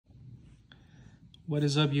What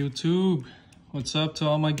is up, YouTube? What's up to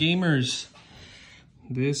all my gamers?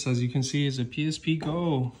 This, as you can see, is a PSP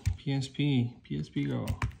GO. PSP GO.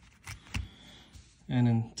 And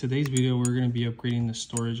in today's video, we're going to be upgrading the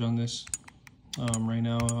storage on this. Right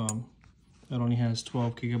now, it only has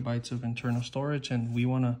 12 gigabytes of internal storage, and we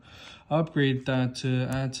want to upgrade that to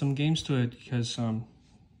add some games to it because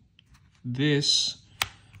this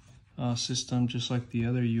system, just like the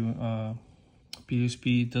other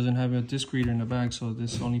PSP, doesn't have a disc reader in the back, so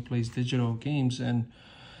this only plays digital games. And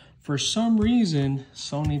for some reason,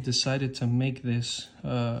 Sony decided to make this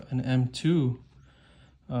an M2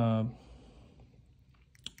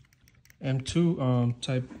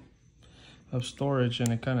 type of storage,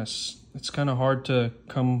 and it's kind of hard to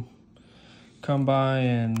come by,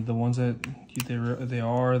 and the ones that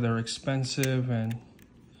they're expensive, and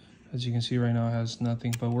as you can see right now it has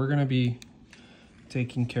nothing. But we're gonna be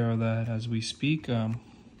taking care of that as we speak, and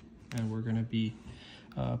we're gonna be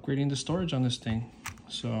upgrading the storage on this thing.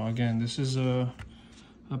 So again, this is a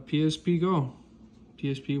PSP GO,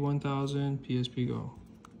 PSP 1000 PSP GO.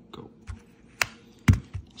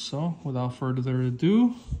 So without further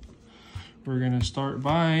ado, we're gonna start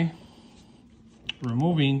by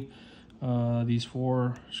removing these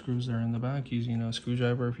 4 screws that are in the back using a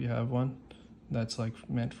screwdriver if you have one that's like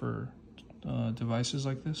meant for devices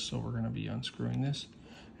like this. So we're gonna be unscrewing this,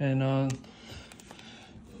 and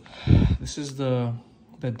this is the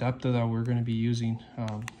adapter that we're gonna be using.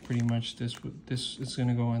 Pretty much this is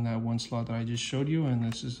gonna go in that one slot that I just showed you, and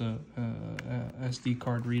this is a SD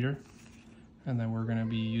card reader, and then we're gonna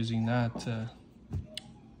be using that to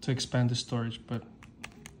expand the storage, but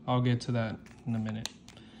I'll get to that in a minute.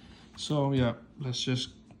 So yeah, let's just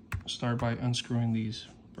start by unscrewing these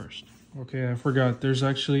first. Okay, I forgot, there's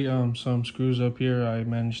actually some screws up here. I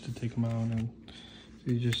managed to take them out, and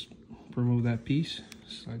so you just remove that piece,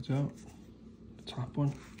 slides out, the top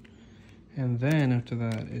one, and then after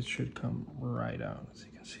that it should come right out. As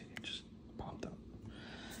you can see, it just popped out.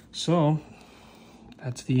 So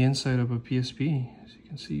that's the inside of a PSP. As you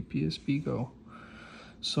can see, PSP GO.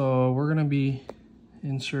 So we're gonna be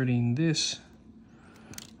inserting this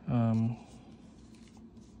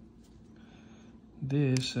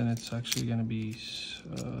and it's actually gonna be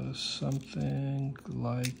something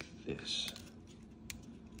like this.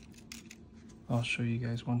 I'll show you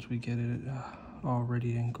guys once we get it all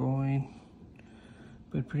ready and going.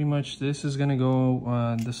 But pretty much this is gonna go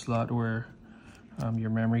on the slot where your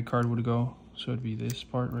memory card would go. So it'd be this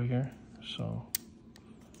part right here. So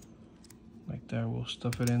like that, we'll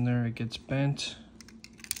stuff it in there. It gets bent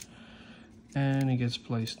and it gets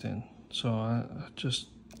placed in. So just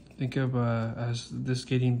think of as this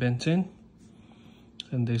getting bent in,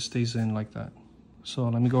 and this stays in like that. So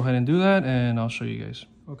let me go ahead and do that, and I'll show you guys.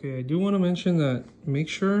 Okay, I do want to mention that make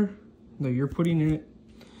sure that you're putting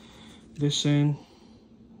this in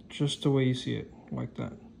just the way you see it, like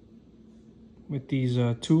that, with these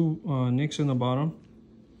 2 nicks in the bottom,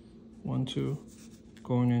 1, 2,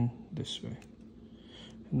 going in this way.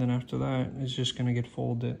 And then after that, it's just gonna get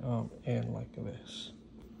folded in like this.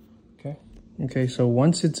 Okay, so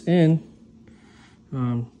once it's in,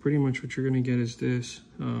 pretty much what you're gonna get is this.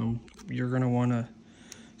 You're gonna wanna,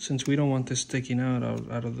 since we don't want this sticking out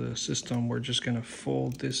of the system, we're just gonna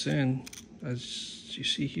fold this in, as you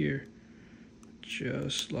see here,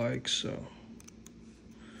 just like so.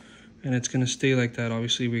 And it's gonna stay like that.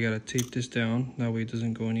 Obviously, we gotta tape this down, that way it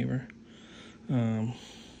doesn't go anywhere.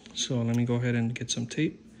 So let me go ahead and get some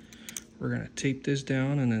tape. We're gonna tape this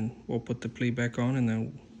down, and then we'll put the plate back on, and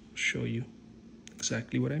then show you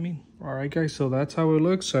exactly what I mean. All right, guys, so that's how it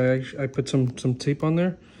looks. I put some tape on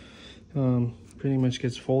there. Pretty much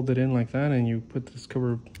gets folded in like that, and you put this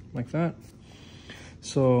cover like that.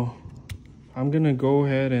 So I'm gonna go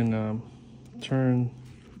ahead and turn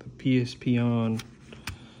the PSP on,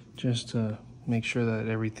 just to make sure that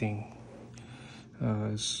everything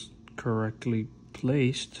is correctly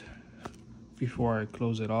placed before I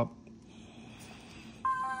close it up.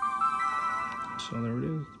 So there it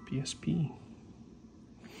is, PSP.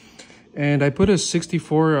 And I put a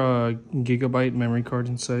 64 gigabyte memory card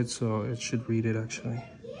inside, so it should read it actually.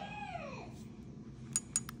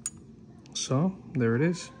 So there it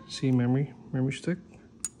is. See, memory stick.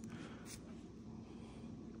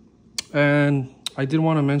 And I did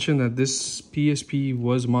want to mention that this PSP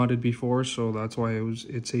was modded before, so that's why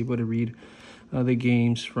it's able to read the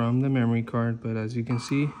games from the memory card. But as you can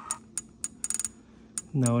see,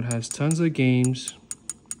 now it has tons of games.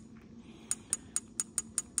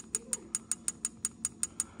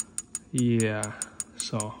 Yeah,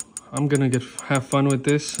 so I'm gonna have fun with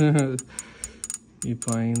this. You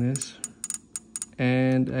playing this,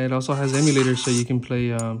 and it also has emulators, so you can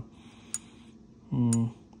play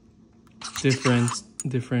different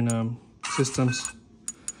systems.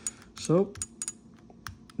 So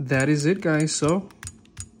that is it, guys. So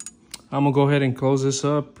I'm gonna go ahead and close this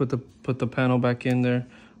up, put the panel back in there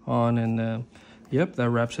on, and yep, that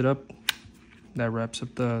wraps it up. That wraps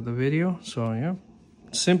up the video. So yeah,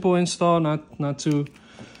 simple install, not too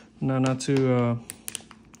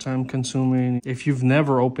time consuming. If you've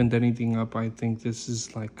never opened anything up, I think this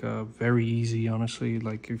is like very easy, honestly.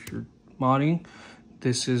 Like if you're modding,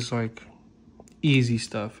 this is like easy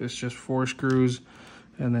stuff. It's just 4 screws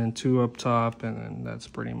and then 2 up top, and then that's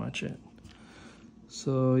pretty much it.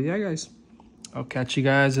 So yeah, guys, I'll catch you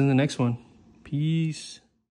guys in the next one. Peace.